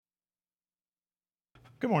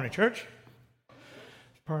Good morning, church.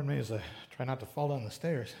 Pardon me as I try not to fall down the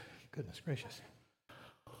stairs. Goodness gracious.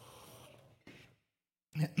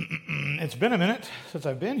 It's been a minute since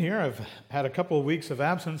I've been here. I've had a couple of weeks of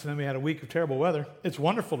absence, and then we had a week of terrible weather. It's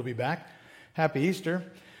wonderful to be back. Happy Easter.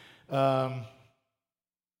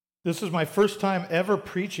 This is my first time ever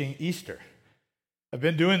preaching Easter. I've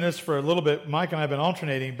been doing this for a little bit. Mike and I have been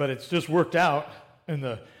alternating, but it's just worked out in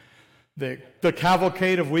the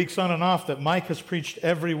cavalcade of weeks on and off that Mike has preached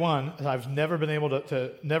every one. I've never been able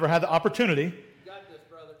to never had the opportunity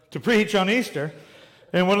to preach on Easter.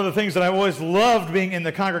 And one of the things that I've always loved being in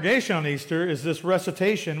the congregation on Easter is this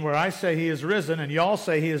recitation where I say he is risen and y'all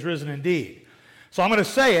say he is risen indeed. So I'm going to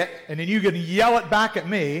say it, and then you can yell it back at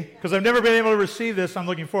me, because I've never been able to receive this. I'm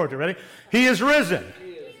looking forward to it. Ready? He is risen.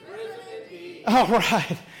 He is risen indeed. All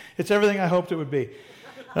right. It's everything I hoped it would be.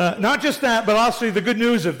 Not just that, but also the good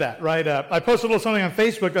news of that, right? I posted a little something on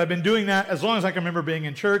Facebook. I've been doing that as long as I can remember being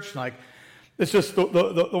in church. Like, it's just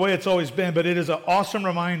the way it's always been, but it is an awesome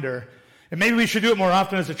reminder, and maybe we should do it more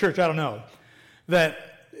often as a church, I don't know,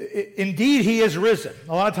 that indeed he is risen.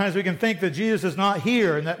 A lot of times we can think that Jesus is not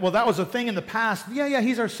here, and that, well, that was a thing in the past. Yeah,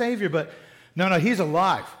 he's our Savior, but no, he's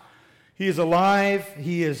alive. He is alive.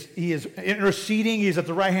 He is interceding. He's at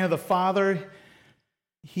the right hand of the Father.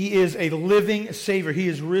 He is a living Savior. He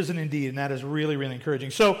is risen indeed, and that is really, really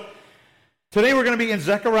encouraging. So today we're going to be in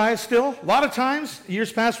Zechariah still. A lot of times,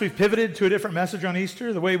 years past, we've pivoted to a different message on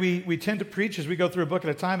Easter. The way we tend to preach as we go through a book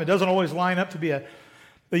at a time, it doesn't always line up to be a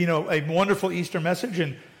wonderful Easter message.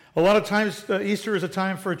 And a lot of times, Easter is a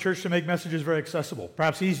time for a church to make messages very accessible,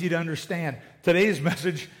 perhaps easy to understand. Today's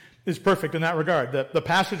message is perfect in that regard. The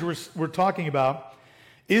passage we're talking about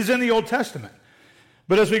is in the Old Testament.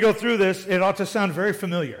 But as we go through this, it ought to sound very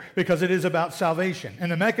familiar because it is about salvation.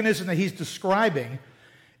 And the mechanism that he's describing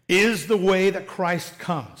is the way that Christ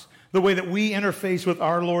comes. The way that we interface with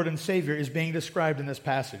our Lord and Savior is being described in this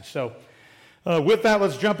passage. So with that,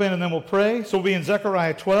 let's jump in and then we'll pray. So we'll be in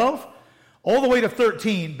Zechariah 12, all the way to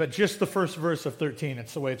 13, but just the first verse of 13.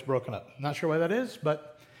 It's the way it's broken up. I'm not sure why that is,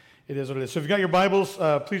 but it is what it is. So if you've got your Bibles,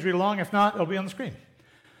 please read along. If not, it'll be on the screen.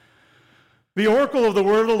 The oracle of the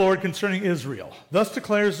word of the Lord concerning Israel. Thus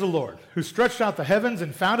declares the Lord, who stretched out the heavens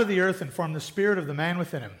and founded the earth and formed the spirit of the man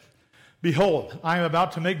within him. Behold, I am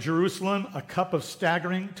about to make Jerusalem a cup of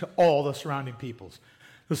staggering to all the surrounding peoples.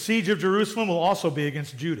 The siege of Jerusalem will also be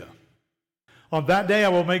against Judah. On that day I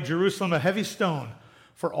will make Jerusalem a heavy stone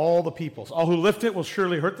for all the peoples. All who lift it will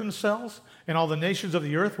surely hurt themselves, and all the nations of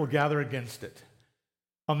the earth will gather against it.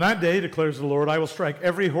 On that day, declares the Lord, I will strike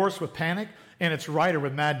every horse with panic and its rider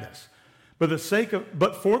with madness. But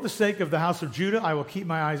for the sake of the house of Judah, I will keep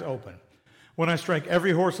my eyes open when I strike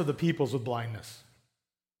every horse of the peoples with blindness.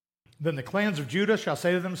 Then the clans of Judah shall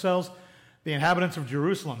say to themselves, the inhabitants of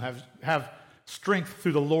Jerusalem have strength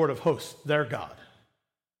through the Lord of hosts, their God.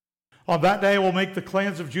 On that day I will make the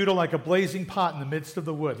clans of Judah like a blazing pot in the midst of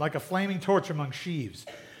the wood, like a flaming torch among sheaves.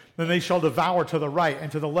 Then they shall devour to the right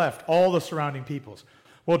and to the left all the surrounding peoples,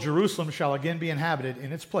 while Jerusalem shall again be inhabited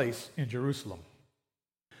in its place in Jerusalem.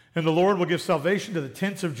 And the Lord will give salvation to the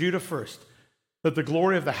tents of Judah first, that the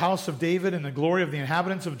glory of the house of David and the glory of the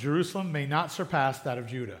inhabitants of Jerusalem may not surpass that of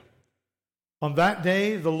Judah. On that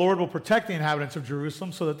day, the Lord will protect the inhabitants of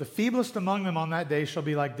Jerusalem, so that the feeblest among them on that day shall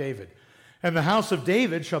be like David. And the house of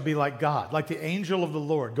David shall be like God, like the angel of the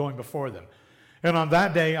Lord going before them. And on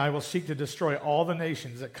that day, I will seek to destroy all the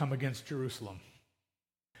nations that come against Jerusalem.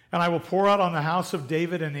 And I will pour out on the house of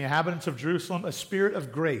David and the inhabitants of Jerusalem a spirit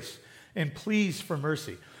of grace and pleas for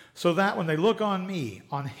mercy, so that when they look on me,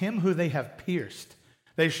 on him who they have pierced,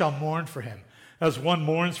 they shall mourn for him, as one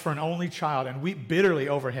mourns for an only child, and weep bitterly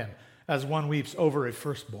over him, as one weeps over a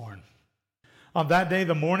firstborn. On that day,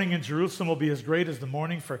 the mourning in Jerusalem will be as great as the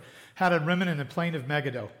mourning for Hadad-rimmon in the plain of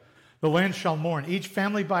Megiddo. The land shall mourn, each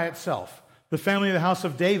family by itself, the family of the house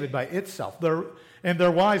of David by itself, and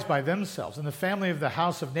their wives by themselves, and the family of the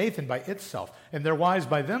house of Nathan by itself, and their wives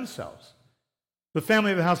by themselves. The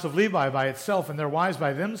family of the house of Levi by itself, and their wives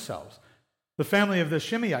by themselves. The family of the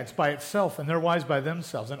Shimeites by itself, and their wives by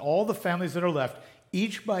themselves. And all the families that are left,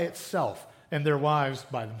 each by itself, and their wives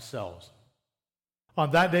by themselves.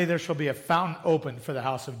 On that day there shall be a fountain opened for the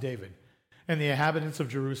house of David and the inhabitants of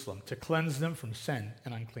Jerusalem, to cleanse them from sin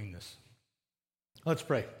and uncleanness. Let's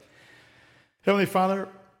pray. Heavenly Father,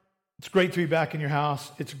 it's great to be back in your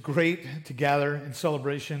house. It's great to gather in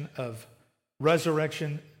celebration of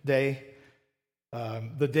Resurrection Day.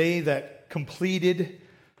 The day that completed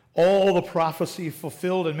all the prophecy,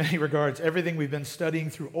 fulfilled in many regards everything we've been studying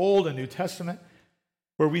through Old and New Testament,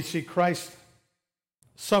 where we see Christ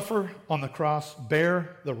suffer on the cross,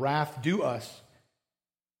 bear the wrath due us,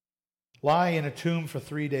 lie in a tomb for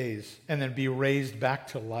 3 days, and then be raised back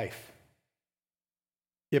to life.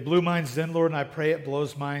 It blew minds then, Lord, and I pray it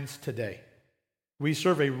blows minds today. We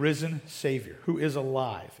serve a risen Savior who is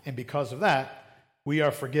alive, and because of that, we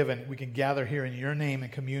are forgiven. We can gather here in your name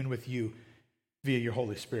and commune with you via your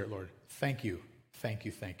Holy Spirit, Lord. Thank you, thank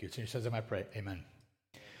you, thank you. It's in your name I pray, amen.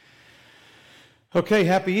 Okay,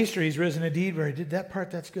 happy Easter. He's risen indeed. Where he did that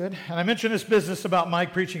part, that's good. And I mentioned this business about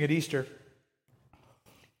Mike preaching at Easter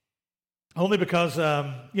only because,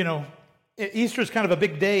 Easter is kind of a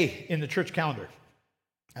big day in the church calendar.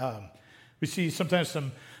 We see sometimes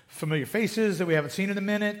some familiar faces that we haven't seen in a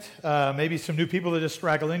minute, maybe some new people that just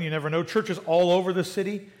straggle in. You never know. Churches all over the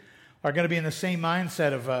city are going to be in the same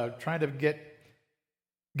mindset of trying to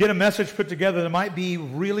get a message put together that might be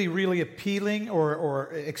really, really appealing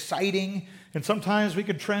or exciting. And sometimes we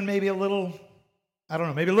could trend maybe a little,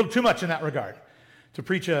 maybe a little too much in that regard to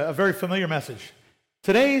preach a very familiar message.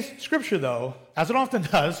 Today's scripture, though, as it often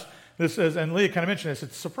does, this is, and Leah kind of mentioned this,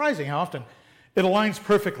 it's surprising how often it aligns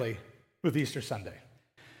perfectly with Easter Sunday.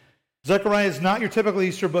 Zechariah is not your typical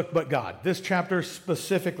Easter book, but God. This chapter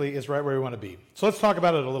specifically is right where we want to be. So let's talk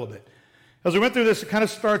about it a little bit. As we went through this, it kind of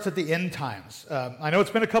starts at the end times. I know it's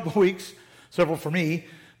been a couple of weeks, several for me,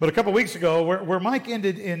 but a couple of weeks ago, where Mike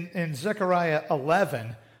ended in Zechariah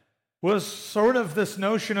 11 was sort of this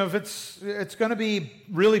notion of it's going to be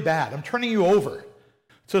really bad. I'm turning you over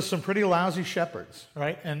to some pretty lousy shepherds,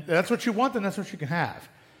 right? And that's what you want, and that's what you can have.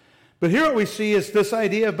 But here what we see is this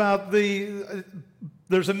idea about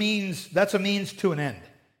there's a means, that's a means to an end.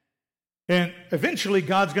 And eventually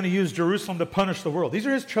God's going to use Jerusalem to punish the world. These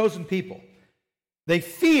are his chosen people. They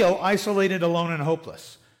feel isolated, alone, and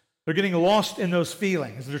hopeless. They're getting lost in those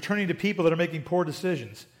feelings. They're turning to people that are making poor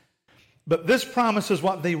decisions. But this promise is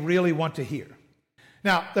what they really want to hear.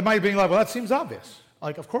 Now, they might be like, well, that seems obvious.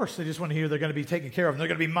 Like, of course, they just want to hear they're going to be taken care of, and they're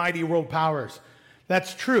going to be mighty world powers.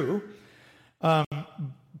 That's true.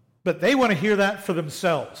 But they want to hear that for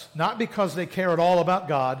themselves, not because they care at all about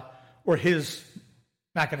God or his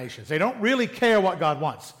machinations. They don't really care what God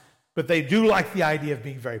wants, but they do like the idea of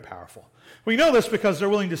being very powerful. We know this because they're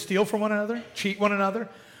willing to steal from one another, cheat one another,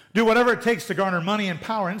 do whatever it takes to garner money and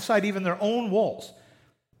power inside even their own walls,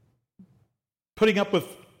 putting up with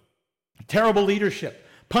terrible leadership,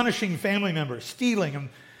 punishing family members, stealing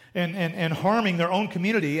and harming their own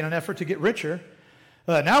community in an effort to get richer.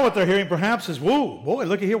 Now what they're hearing perhaps is, whoa, boy,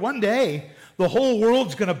 look at here, one day the whole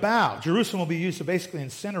world's going to bow. Jerusalem will be used to basically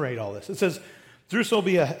incinerate all this. It says Jerusalem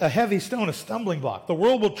will be a heavy stone, a stumbling block. The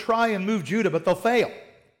world will try and move Judah, but they'll fail.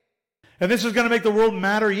 And this is going to make the world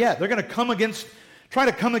madder yet. They're going to try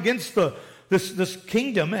to come against this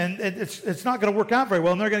kingdom, and it's not going to work out very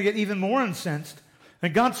well, and they're going to get even more incensed.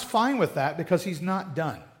 And God's fine with that because he's not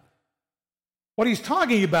done. What he's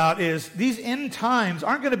talking about is these end times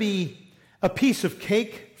aren't going to be a piece of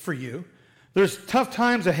cake for you. There's tough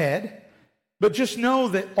times ahead, but just know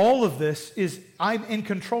that all of this I'm in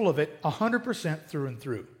control of it 100% through and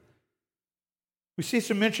through. We see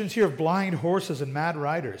some mentions here of blind horses and mad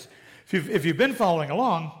riders. If you've been following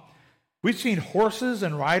along, we've seen horses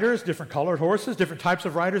and riders, different colored horses, different types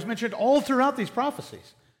of riders mentioned all throughout these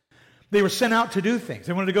prophecies. They were sent out to do things.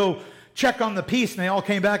 They wanted to go check on the peace, and they all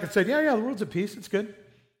came back and said, yeah, the world's at peace. It's good.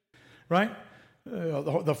 Right?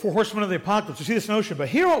 The four horsemen of the apocalypse. You see this notion. But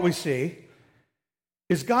here what we see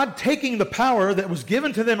is God taking the power that was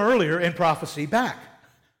given to them earlier in prophecy back.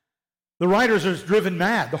 The riders are driven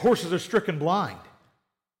mad. The horses are stricken blind.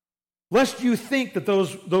 Lest you think that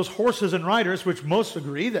those horses and riders, which most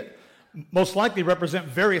agree that most likely represent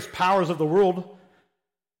various powers of the world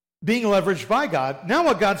being leveraged by God, now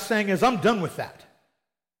what God's saying is, I'm done with that.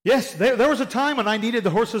 Yes, there was a time when I needed the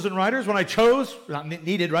horses and riders, when I chose, not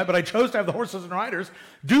needed, right, but I chose to have the horses and riders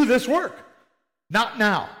do this work. Not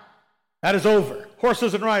now. That is over.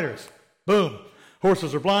 Horses and riders. Boom.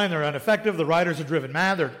 Horses are blind, they're ineffective, the riders are driven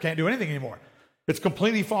mad, they can't do anything anymore. It's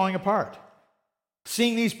completely falling apart.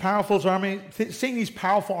 Seeing these powerful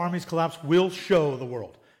armies collapse will show the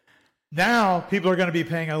world. Now people are going to be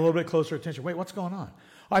paying a little bit closer attention. Wait, what's going on?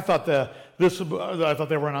 I thought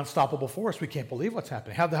they were an unstoppable force. We can't believe what's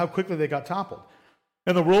happening. How quickly they got toppled.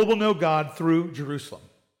 And the world will know God through Jerusalem.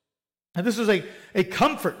 And this is a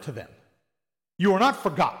comfort to them. You are not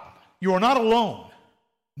forgotten. You are not alone.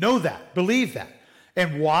 Know that. Believe that.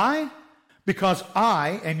 And why? Because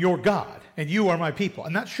I am your God, and you are my people.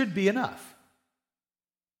 And that should be enough.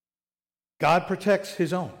 God protects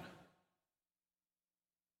his own.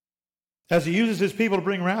 As he uses his people to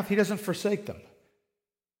bring wrath, he doesn't forsake them.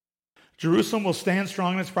 Jerusalem will stand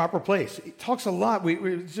strong in its proper place. It talks a lot.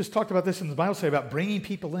 We just talked about this in the Bible study about bringing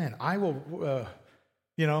people in. I will,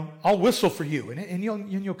 I'll whistle for you, and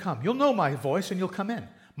you'll come. You'll know my voice, and you'll come in.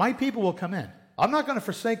 My people will come in. I'm not going to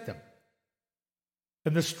forsake them.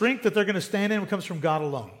 And the strength that they're going to stand in comes from God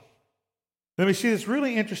alone. Then we see this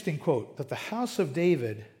really interesting quote, that the house of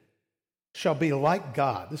David shall be like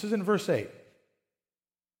God. This is in verse 8.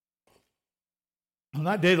 On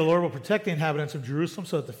that day the Lord will protect the inhabitants of Jerusalem,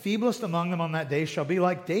 so that the feeblest among them on that day shall be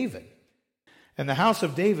like David. And the house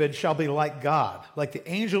of David shall be like God, like the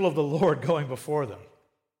angel of the Lord going before them.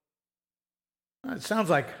 It sounds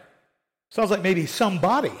like maybe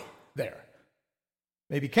somebody there.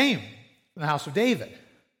 Maybe came from the house of David.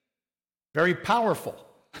 Very powerful.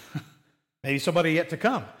 Maybe somebody yet to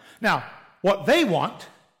come. Now, what they want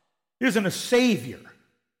isn't a savior.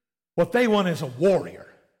 What they want is a warrior.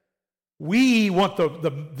 We want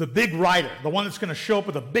the big rider, the one that's going to show up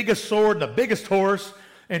with the biggest sword and the biggest horse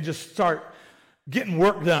and just start getting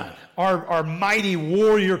work done. Our mighty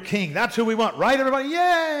warrior king. That's who we want, right, everybody?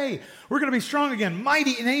 Yay! We're going to be strong again.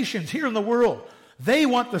 Mighty nations here in the world. They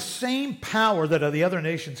want the same power that the other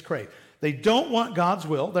nations crave. They don't want God's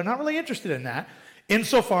will. They're not really interested in that,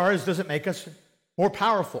 insofar as does it make us more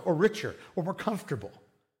powerful or richer or more comfortable.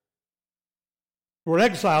 We're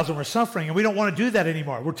exiles and we're suffering, and we don't want to do that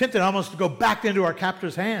anymore. We're tempted almost to go back into our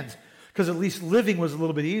captor's hands because at least living was a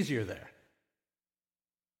little bit easier there.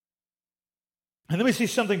 And then we see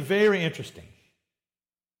something very interesting.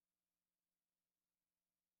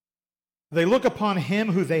 They look upon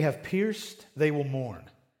him who they have pierced, they will mourn.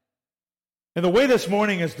 And the way this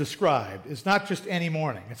mourning is described is not just any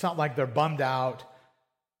mourning. It's not like they're bummed out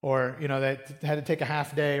or, they had to take a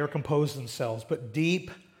half day or compose themselves, but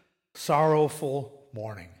deep, sorrowful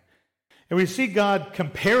mourning. And we see God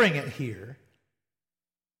comparing it here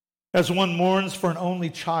as one mourns for an only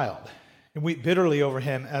child and weep bitterly over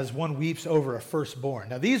him as one weeps over a firstborn.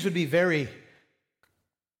 Now, these would be very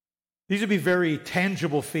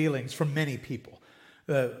tangible feelings from many people.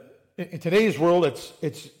 In today's world,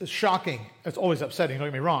 it's shocking. It's always upsetting, don't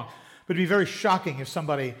get me wrong. But it'd be very shocking if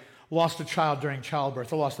somebody lost a child during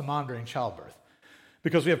childbirth or lost a mom during childbirth.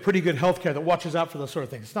 Because we have pretty good health care that watches out for those sort of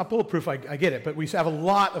things. It's not bulletproof, I get it, but we have a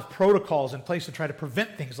lot of protocols in place to try to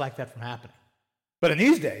prevent things like that from happening. But in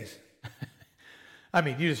these days,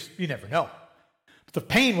 you never know. But the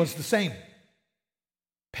pain was the same.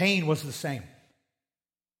 Pain was the same.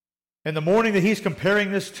 And the mourning that he's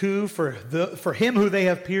comparing this to for him who they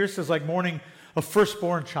have pierced is like mourning a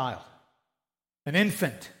firstborn child, an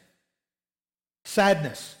infant.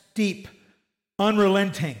 Sadness, deep,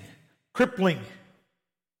 unrelenting, crippling.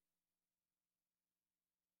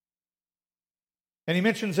 And he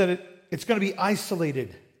mentions that it's going to be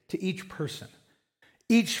isolated to each person.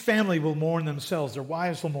 Each family will mourn themselves. Their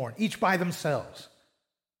wives will mourn, each by themselves.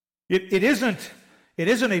 It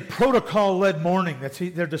isn't a protocol-led mourning that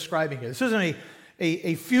they're describing here. This isn't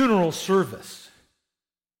a funeral service.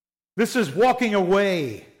 This is walking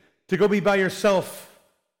away to go be by yourself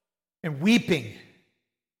and weeping,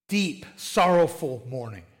 deep, sorrowful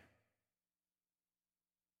mourning.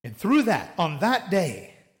 And through that, on that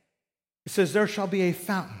day, it says, there shall be a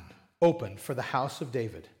fountain opened for the house of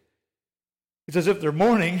David. It's as if their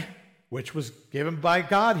mourning, which was given by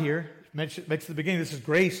God here, makes the beginning, this is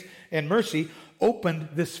grace and mercy, opened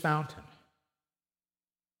this fountain.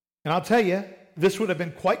 And I'll tell you, this would have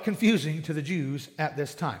been quite confusing to the Jews at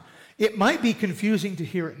this time. It might be confusing to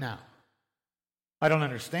hear it now. I don't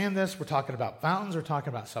understand this. We're talking about fountains. We're talking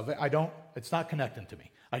about salvation. It's not connecting to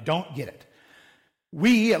me. I don't get it.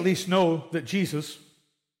 We at least know that Jesus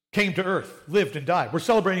came to earth, lived and died. We're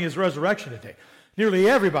celebrating his resurrection today. Nearly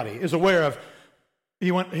everybody is aware of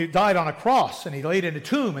he died on a cross and he laid in a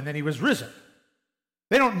tomb and then he was risen.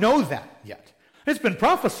 They don't know that yet. It's been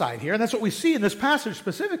prophesied here, and that's what we see in this passage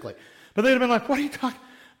specifically. But they'd have been like, what are you talking?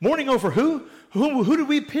 Mourning over who? Who did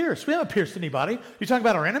we pierce? We haven't pierced anybody. You talking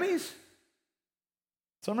about our enemies?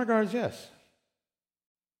 In some regards, yes.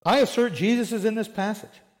 I assert Jesus is in this passage.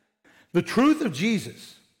 The truth of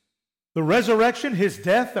Jesus, the resurrection, his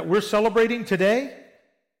death that we're celebrating today,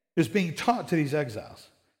 is being taught to these exiles.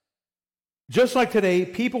 Just like today,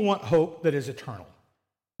 people want hope that is eternal.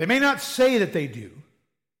 They may not say that they do,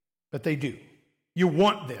 but they do. You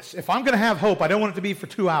want this. If I'm going to have hope, I don't want it to be for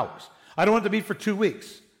 2 hours. I don't want it to be for 2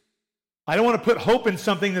 weeks. I don't want to put hope in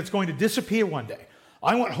something that's going to disappear one day.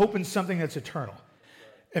 I want hope in something that's eternal.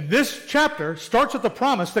 And this chapter starts with the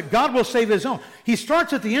promise that God will save his own. He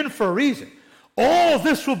starts at the end for a reason. All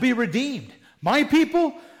this will be redeemed. My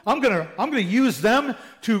people, I'm going to use them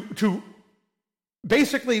to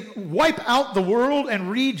basically wipe out the world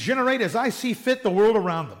and regenerate as I see fit the world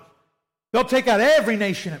around them. They'll take out every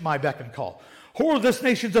nation at my beck and call. This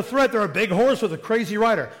nation's a threat. They're a big horse with a crazy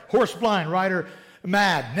rider. Horse blind, rider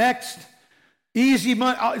mad. Next. Easy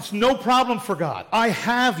money. It's no problem for God. I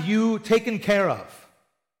have you taken care of.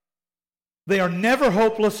 They are never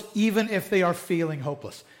hopeless, even if they are feeling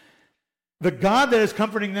hopeless. The God that is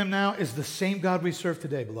comforting them now is the same God we serve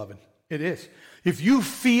today, beloved. It is. If you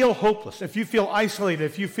feel hopeless, if you feel isolated,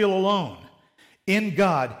 if you feel alone, in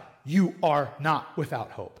God, you are not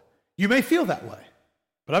without hope. You may feel that way,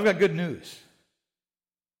 but I've got good news.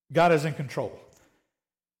 God is in control.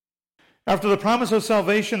 After the promise of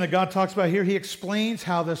salvation that God talks about here, he explains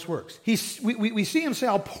how this works. We see him say,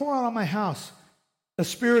 I'll pour out on my house a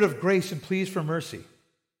spirit of grace and pleas for mercy.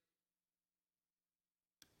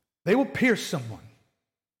 They will pierce someone,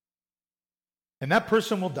 and that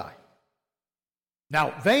person will die.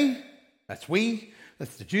 Now, that's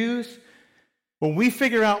the Jews. When we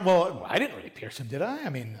figure out, well, I didn't really pierce him, did I? I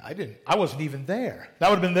mean, I wasn't even there. That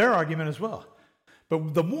would have been their argument as well.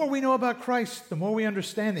 But the more we know about Christ, the more we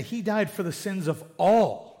understand that he died for the sins of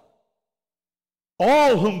all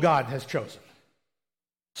whom God has chosen.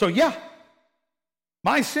 So yeah,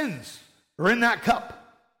 my sins are in that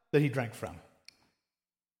cup that he drank from.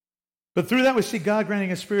 But through that we see God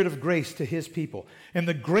granting a spirit of grace to his people. And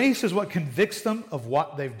the grace is what convicts them of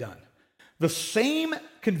what they've done. The same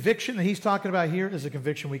conviction that he's talking about here is a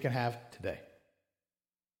conviction we can have today.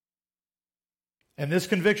 And this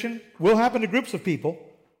conviction will happen to groups of people,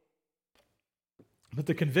 but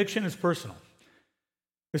the conviction is personal.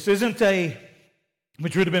 This isn't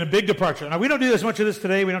which would have been a big departure. Now, we don't do as much of this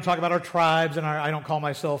today. We don't talk about our tribes, and I don't call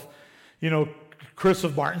myself, Chris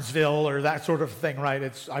of Martinsville or that sort of thing,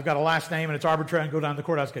 right? I've got a last name, and it's arbitrary, and go down to the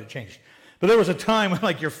courthouse, get it changed. But there was a time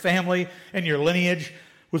when, your family and your lineage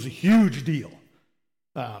was a huge deal.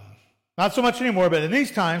 Not so much anymore, but in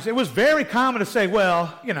these times, it was very common to say,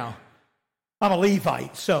 well, I'm a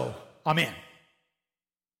Levite, so I'm in.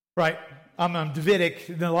 Right? I'm Davidic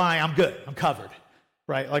in the line, I'm good, I'm covered.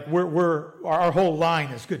 Right? Our whole line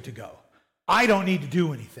is good to go. I don't need to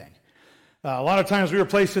do anything. A lot of times we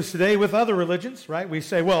replace this today with other religions, right? We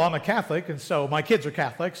say, well, I'm a Catholic, and so my kids are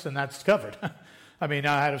Catholics, and that's covered. I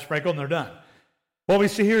had a sprinkle, and they're done. What we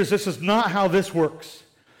see here is this is not how this works.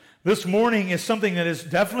 This mourning is something that is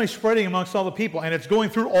definitely spreading amongst all the people, and it's going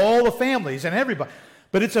through all the families and everybody.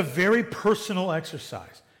 But it's a very personal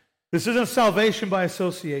exercise. This isn't salvation by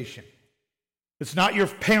association. It's not your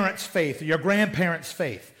parents' faith or your grandparents'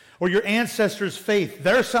 faith or your ancestors' faith.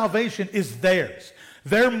 Their salvation is theirs.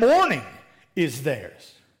 Their mourning is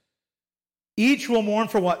theirs. Each will mourn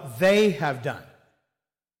for what they have done.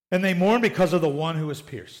 And they mourn because of the one who was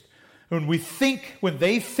pierced. When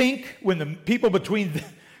the people between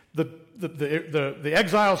the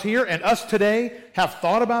exiles here and us today have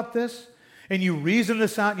thought about this, and you reason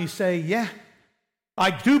this out and you say, yeah,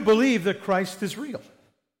 I do believe that Christ is real.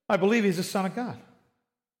 I believe he's the Son of God.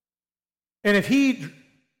 And if he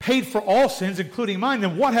paid for all sins, including mine,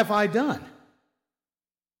 then what have I done?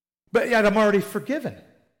 But yet I'm already forgiven.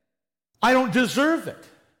 I don't deserve it.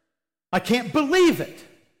 I can't believe it.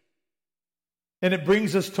 And it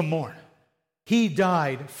brings us to mourn. He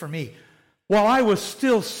died for me. While I was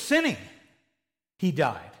still sinning, he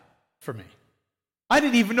died for me. I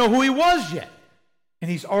didn't even know who he was yet. And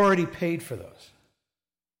he's already paid for those.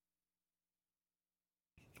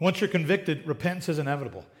 Once you're convicted, repentance is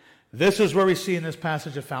inevitable. This is where we see in this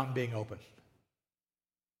passage a fountain being opened.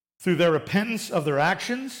 Through their repentance of their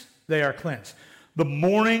actions, they are cleansed. The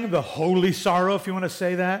mourning, the holy sorrow, if you want to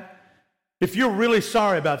say that. If you're really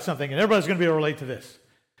sorry about something, and everybody's going to be able to relate to this.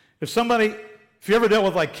 If you ever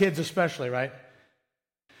dealt with kids especially, right?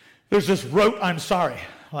 There's this rote, I'm sorry.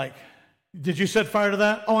 Did you set fire to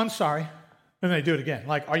that? Oh, I'm sorry. And they do it again.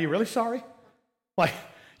 Are you really sorry?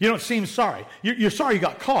 You don't seem sorry. You're sorry you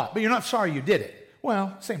got caught, but you're not sorry you did it.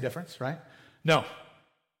 Well, same difference, right? No.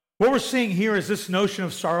 What we're seeing here is this notion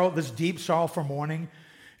of sorrow, this deep sorrow for mourning,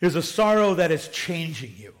 is a sorrow that is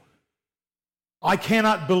changing you. I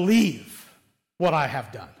cannot believe what I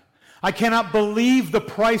have done. I cannot believe the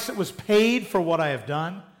price that was paid for what I have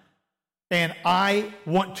done. And I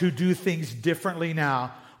want to do things differently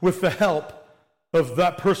now with the help of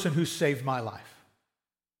that person who saved my life.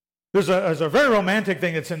 There's a very romantic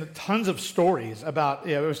thing that's in tons of stories about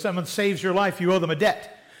if someone saves your life, you owe them a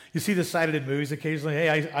debt. You see this cited in movies occasionally.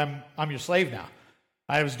 Hey, I'm your slave now.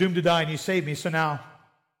 I was doomed to die and you saved me, so now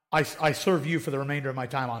I serve you for the remainder of my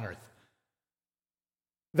time on earth.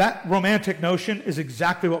 That romantic notion is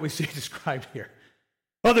exactly what we see described here.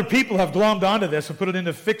 Other people have glommed onto this and put it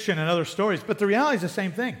into fiction and other stories, but the reality is the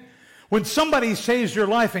same thing. When somebody saves your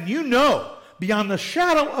life and you know beyond the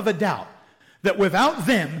shadow of a doubt that without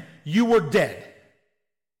them you were dead,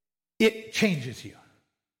 it changes you.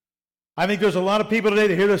 I think there's a lot of people today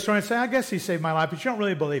that hear this story and say, I guess he saved my life, but you don't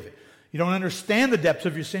really believe it. You don't understand the depths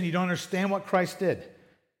of your sin. You don't understand what Christ did.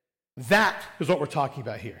 That is what we're talking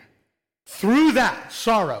about here. Through that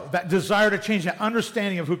sorrow, that desire to change, that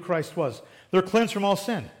understanding of who Christ was, they're cleansed from all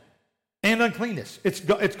sin and uncleanness. It's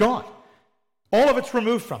gone. All of it's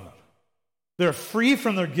removed from them. They're free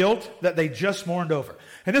from their guilt that they just mourned over.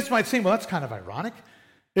 And this might seem, well, that's kind of ironic.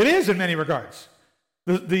 It is in many regards.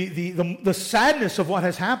 The sadness of what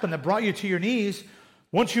has happened that brought you to your knees,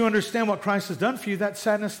 once you understand what Christ has done for you, that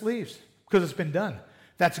sadness leaves because it's been done.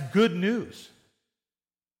 That's good news.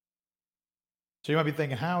 So you might be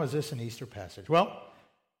thinking, how is this an Easter passage? Well,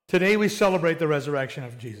 today we celebrate the resurrection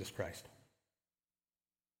of Jesus Christ.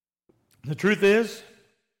 The truth is,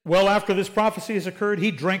 well after this prophecy has occurred, he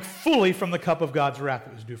drank fully from the cup of God's wrath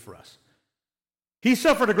that was due for us. He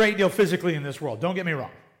suffered a great deal physically in this world, don't get me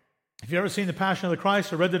wrong. If you've ever seen The Passion of the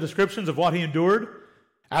Christ or read the descriptions of what he endured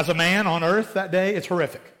as a man on earth that day, it's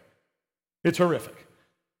horrific. It's horrific.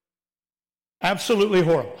 Absolutely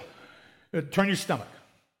horrible. It'd turn your stomach.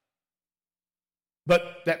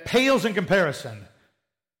 But that pales in comparison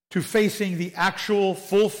to facing the actual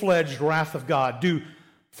full-fledged wrath of God due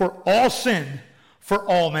for all sin, for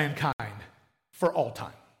all mankind, for all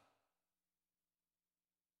time.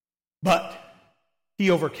 But he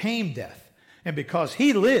overcame death. And because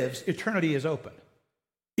he lives, eternity is open.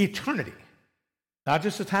 Eternity. Not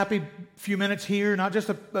just a happy few minutes here, not just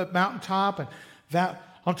a mountaintop, and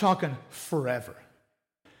that. I'm talking forever.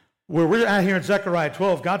 Where we're at here in Zechariah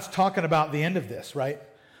 12, God's talking about the end of this, right?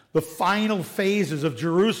 The final phases of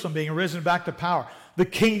Jerusalem being risen back to power. The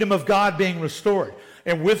kingdom of God being restored.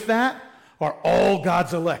 And with that are all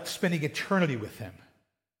God's elect spending eternity with him.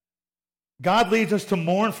 God leads us to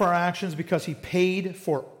mourn for our actions because he paid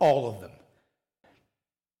for all of them.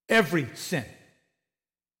 Every sin.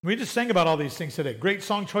 We just sang about all these things today. Great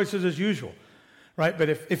song choices as usual, right? But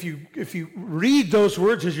if you read those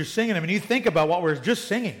words as you're singing them and you think about what we're just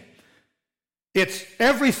singing, it's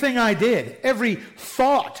everything I did, every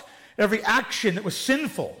thought, every action that was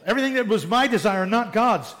sinful, everything that was my desire, not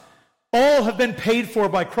God's, all have been paid for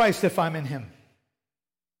by Christ if I'm in him.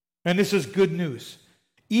 And this is good news.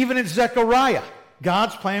 Even in Zechariah,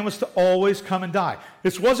 God's plan was to always come and die.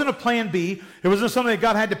 This wasn't a plan B. It wasn't something that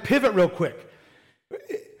God had to pivot real quick.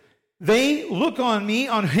 They look on me,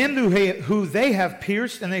 on him who they have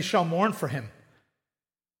pierced, and they shall mourn for him.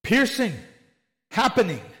 Piercing,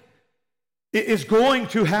 happening. It is going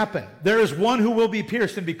to happen. There is one who will be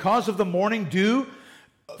pierced, and because of the mourning due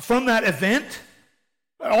from that event,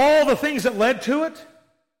 all the things that led to it,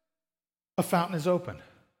 a fountain is open.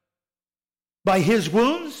 By his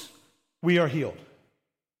wounds, we are healed.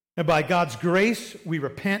 And by God's grace, we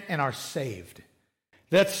repent and are saved.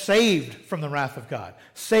 That's saved from the wrath of God.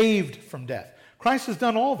 Saved from death. Christ has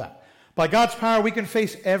done all that. By God's power, we can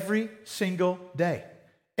face every single day.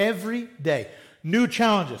 Every day. New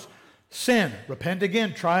challenges. Sin. Repent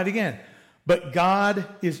again. Try it again. But God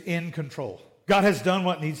is in control. God has done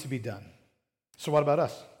what needs to be done. So what about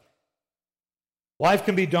us? Life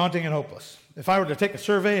can be daunting and hopeless. If I were to take a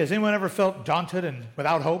survey, has anyone ever felt daunted and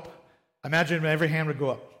without hope? I imagine every hand would go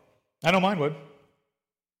up. I know mine would.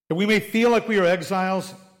 And we may feel like we are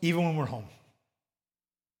exiles even when we're home.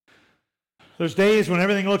 There's days when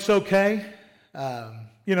everything looks okay. Here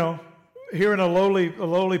in a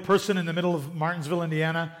lowly person in the middle of Martinsville,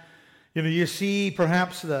 Indiana, you see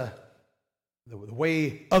perhaps the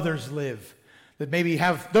way others live that maybe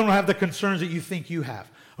don't have the concerns that you think you have.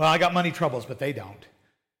 Well, I got money troubles, but they don't.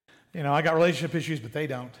 I got relationship issues, but they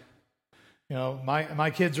don't. My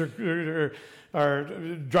kids are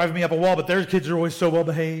driving me up a wall, but their kids are always so well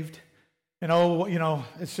behaved.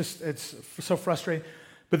 It's so frustrating.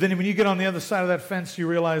 But then when you get on the other side of that fence, you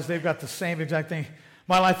realize they've got the same exact thing.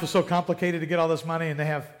 My life was so complicated to get all this money, and they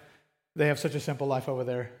have such a simple life over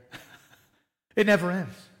there. It never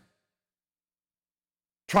ends.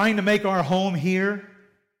 Trying to make our home here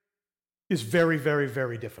is very, very,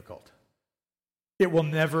 very difficult. You'll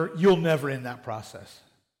never end that process.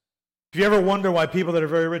 If you ever wonder why people that are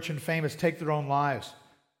very rich and famous take their own lives,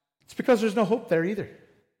 it's because there's no hope there either.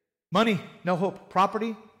 Money, no hope.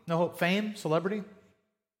 Property, no hope. Fame, celebrity,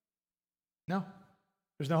 no.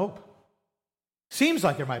 There's no hope. Seems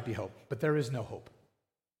like there might be hope, but there is no hope.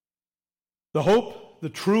 The hope, the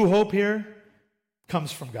true hope here,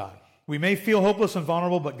 comes from God. We may feel hopeless and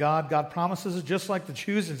vulnerable, but God promises us, just like the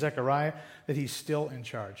Jews in Zechariah, that he's still in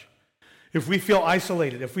charge. If we feel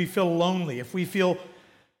isolated, if we feel lonely, if we feel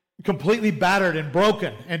completely battered and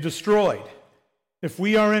broken and destroyed, if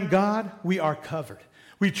we are in God, we are covered.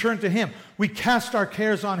 We turn to him. We cast our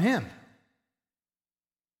cares on him.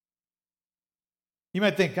 You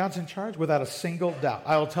might think God's in charge without a single doubt.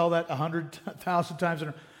 I will tell that 100,000 times.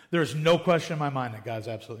 There's no question in my mind that God's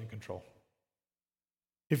absolutely in control.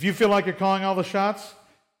 If you feel like you're calling all the shots,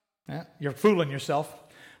 you're fooling yourself.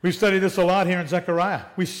 We've studied this a lot here in Zechariah.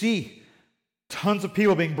 We see tons of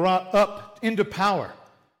people being brought up into power,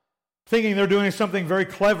 thinking they're doing something very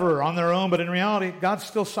clever on their own, but in reality, God's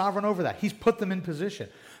still sovereign over that. He's put them in position.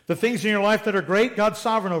 The things in your life that are great, God's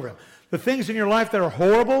sovereign over them. The things in your life that are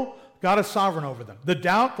horrible, God is sovereign over them. The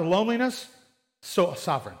doubt, the loneliness, so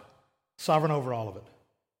sovereign. Sovereign over all of it.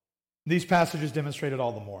 These passages demonstrate it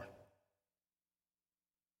all the more.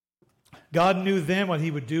 God knew then what he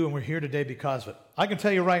would do, and we're here today because of it. I can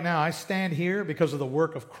tell you right now, I stand here because of the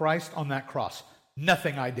work of Christ on that cross.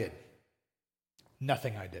 Nothing I did.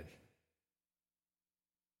 Nothing I did.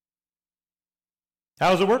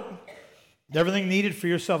 How does it work? Everything needed for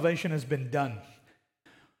your salvation has been done.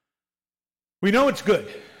 We know it's good.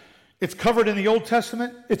 It's covered in the Old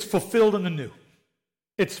Testament. It's fulfilled in the New.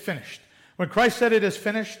 It's finished. When Christ said it is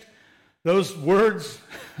finished, those words,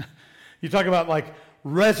 you talk about like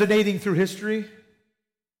resonating through history.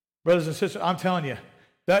 Brothers and sisters, I'm telling you,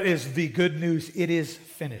 that is the good news. It is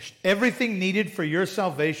finished. Everything needed for your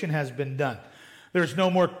salvation has been done. There's no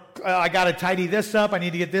more, I got to tidy this up, I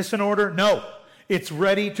need to get this in order. No, it's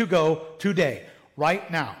ready to go today, right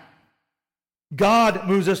now. God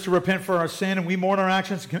moves us to repent for our sin, and we mourn our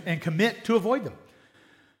actions and commit to avoid them.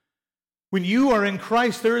 When you are in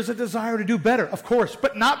Christ, there is a desire to do better, of course,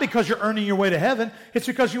 but not because you're earning your way to heaven. It's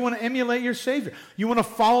because you want to emulate your Savior. You want to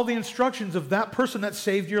follow the instructions of that person that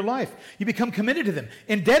saved your life. You become committed to them,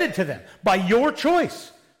 indebted to them, by your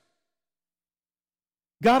choice.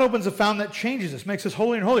 God opens a fountain that changes us, makes us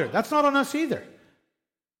holier and holier. That's not on us either.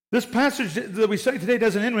 This passage that we study today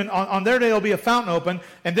doesn't end when on their day there'll be a fountain open,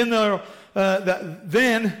 and then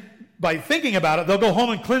then by thinking about it, they'll go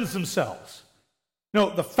home and cleanse themselves. No,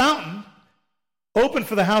 the fountain opened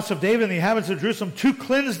for the house of David and the inhabitants of Jerusalem to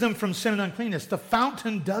cleanse them from sin and uncleanness. The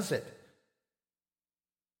fountain does it.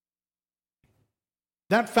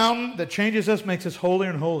 That fountain that changes us makes us holier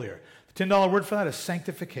and holier. The $10 word for that is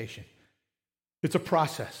sanctification. It's a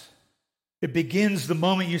process. It begins the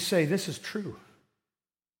moment you say, this is true.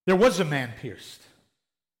 There was a man pierced.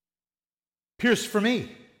 Pierced for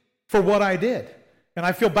me, for what I did. And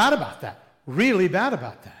I feel bad about that. Really bad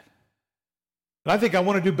about that. But I think I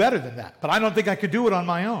want to do better than that. But I don't think I could do it on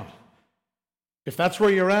my own. If that's where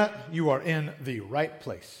you're at, you are in the right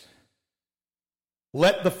place.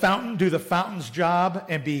 Let the fountain do the fountain's job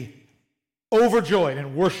and be overjoyed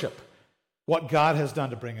and worship what God has done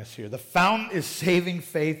to bring us here. The fountain is saving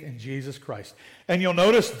faith in Jesus Christ. And you'll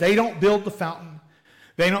notice they don't build the fountain.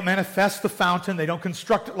 They don't manifest the fountain. They don't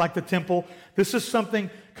construct it like the temple. This is something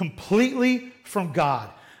completely from God.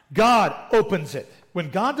 God opens it. When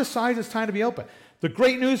God decides it's time to be open. The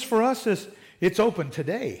great news for us is it's open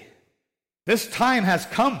today. This time has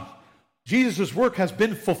come. Jesus' work has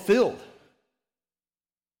been fulfilled.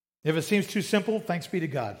 If it seems too simple, thanks be to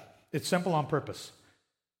God. It's simple on purpose.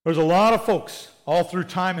 There's a lot of folks all through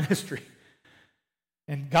time and history.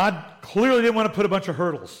 And God clearly didn't want to put a bunch of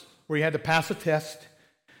hurdles where you had to pass a test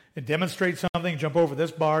and demonstrate something, jump over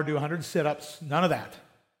this bar, do 100 sit-ups. None of that.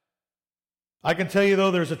 I can tell you,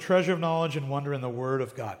 though, there's a treasure of knowledge and wonder in the Word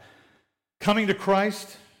of God. Coming to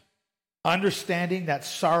Christ, understanding that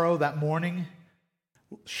sorrow, that mourning,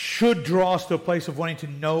 should draw us to a place of wanting to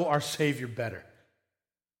know our Savior better.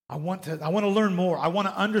 I want to learn more. I want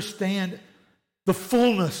to understand the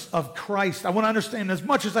fullness of Christ. I want to understand as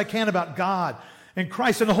much as I can about God and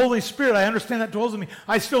Christ and the Holy Spirit. I understand that dwells in me.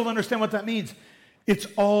 I still don't understand what that means. It's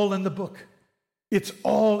all in the book. It's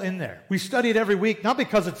all in there. We study it every week, not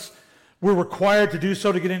because we're required to do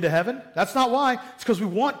so to get into heaven. That's not why. It's because we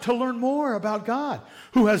want to learn more about God,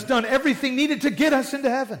 who has done everything needed to get us into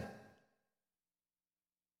heaven.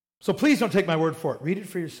 So please don't take my word for it. Read it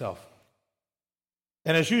for yourself.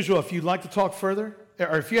 And as usual, if you'd like to talk further,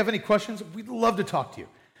 or if you have any questions, we'd love to talk to you.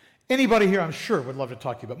 Anybody here, I'm sure, would love to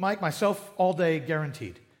talk to you. But Mike, myself, all day,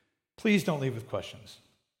 guaranteed. Please don't leave with questions.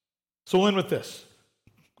 So we'll end with this.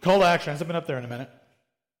 Call to action. I've been up there in a minute.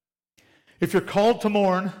 If you're called to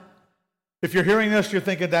mourn, if you're hearing this, you're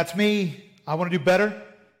thinking, that's me, I want to do better.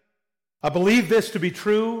 I believe this to be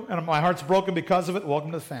true, and my heart's broken because of it.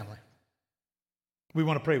 Welcome to the family. We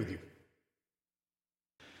want to pray with you.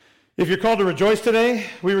 If you're called to rejoice today,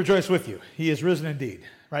 we rejoice with you. He is risen indeed,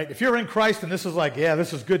 right? If you're in Christ and this is like, yeah,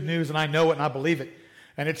 this is good news and I know it and I believe it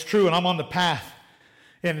and it's true and I'm on the path.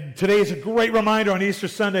 And today is a great reminder on Easter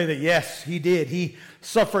Sunday that yes, he did. He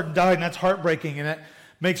suffered and died, and that's heartbreaking and that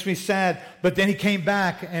makes me sad. But then he came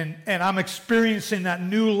back and I'm experiencing that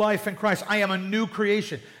new life in Christ. I am a new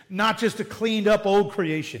creation. not just a cleaned up old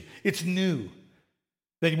creation. It's new.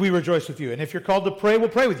 Then we rejoice with you. And if you're called to pray, we'll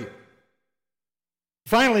pray with you.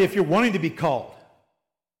 Finally, if you're wanting to be called,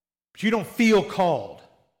 but you don't feel called,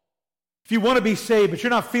 if you want to be saved, but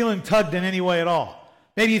you're not feeling tugged in any way at all,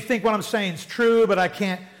 maybe you think what I'm saying is true, but I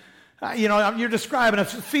can't, you're describing a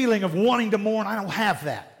feeling of wanting to mourn. I don't have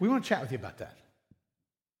that. We want to chat with you about that.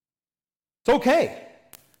 It's okay.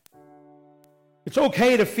 It's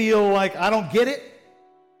okay to feel like I don't get it.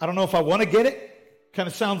 I don't know if I want to get it. Kind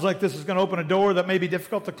of sounds like this is going to open a door that may be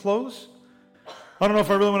difficult to close. I don't know if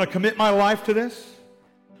I really want to commit my life to this.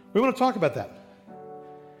 We want to talk about that.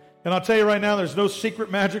 And I'll tell you right now, there's no secret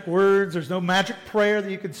magic words. There's no magic prayer that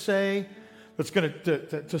you could say that's going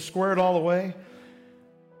to square it all away.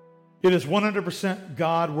 It is 100%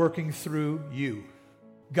 God working through you.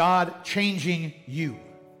 God changing you.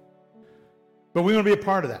 But we want to be a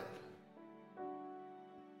part of that.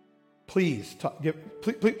 Please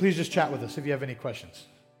just chat with us if you have any questions.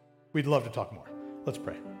 We'd love to talk more. Let's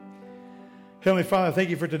pray. Heavenly Father, I thank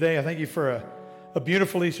you for today. I thank you for a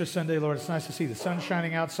beautiful Easter Sunday, Lord. It's nice to see the sun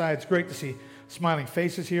shining outside. It's great to see smiling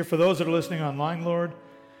faces here. For those that are listening online, Lord,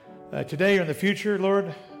 today or in the future,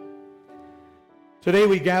 Lord, today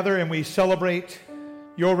we gather and we celebrate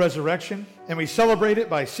your resurrection, and we celebrate it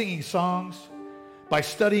by singing songs, by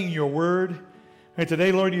studying your word. And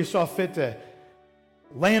today, Lord, you saw fit to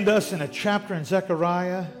land us in a chapter in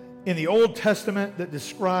Zechariah in the Old Testament that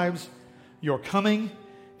describes your coming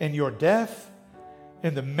and your death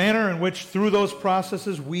and the manner in which through those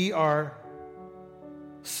processes we are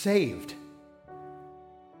saved.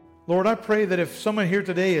 Lord, I pray that if someone here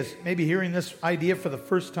today is maybe hearing this idea for the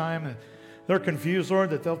first time and they're confused, Lord,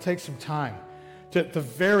 that they'll take some time to at the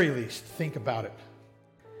very least think about it.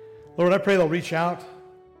 Lord, I pray they'll reach out.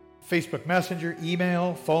 Facebook Messenger,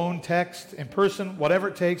 email, phone, text, in person, whatever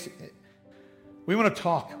it takes. We want to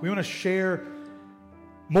talk. We want to share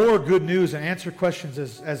more good news and answer questions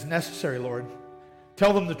as necessary, Lord.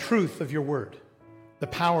 Tell them the truth of your word, the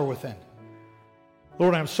power within.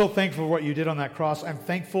 Lord, I'm so thankful for what you did on that cross. I'm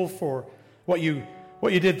thankful for what you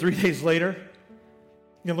did 3 days later.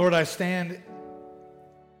 And Lord, I stand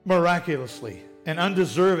miraculously and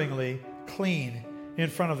undeservingly clean in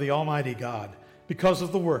front of the Almighty God, because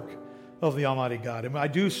of the work of the Almighty God. And I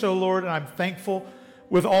do so, Lord, and I'm thankful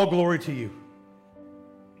with all glory to you.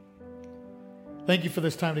 Thank you for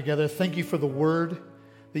this time together. Thank you for the word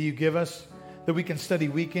that you give us, that we can study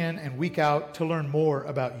week in and week out to learn more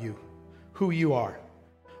about you, who you are,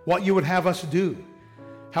 what you would have us do,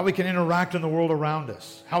 how we can interact in the world around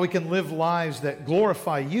us, how we can live lives that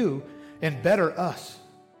glorify you and better us.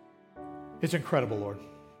 It's incredible, Lord.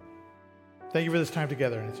 Thank you for this time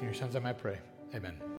together, and it's in your son's name I pray. Amen.